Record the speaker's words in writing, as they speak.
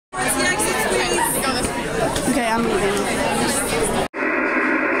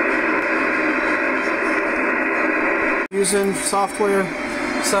Using software,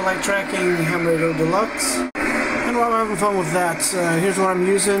 satellite tracking, ham radio deluxe. And while I'm having fun with that, here's what I'm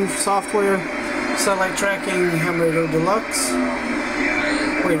using: software, satellite tracking, ham radio deluxe.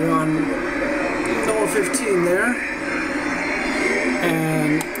 Waiting on number 15 there,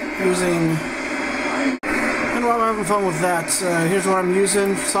 and using. And while I'm having fun with that, here's what I'm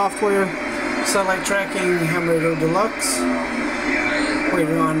using: software, satellite tracking, ham radio deluxe.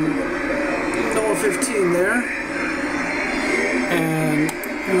 Waiting on number 15 there, and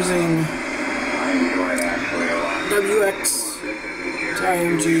using WX to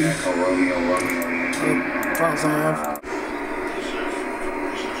IMG files I have.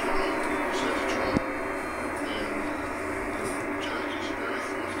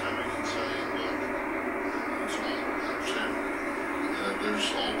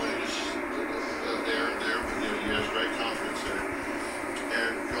 There's always there, but he has great confidence there.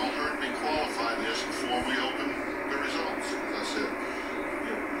 And y'all heard me qualify this before we opened the results. As I said,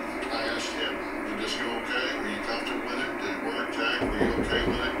 I asked him, did this go okay? Were you comfortable with it? Did it work, Jack? Were you okay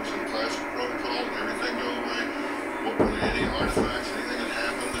with it? Was it a classic protocol? Did everything go away? What were there any artifacts, anything that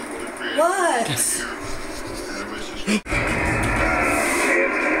happened that would have created what? Here? And everybody says,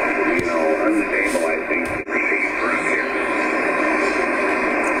 It's, unstable, I think, to proceed through here.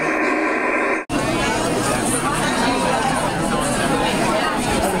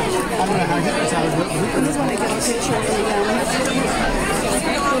 I just want to get a picture of the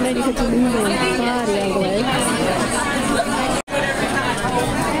and then you get to move your body all the way.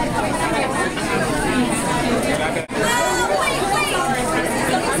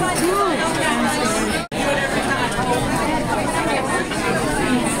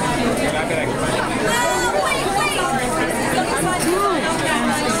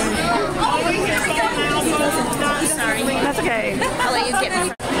 Sorry. That's okay. I'll let you get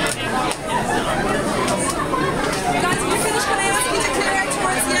me.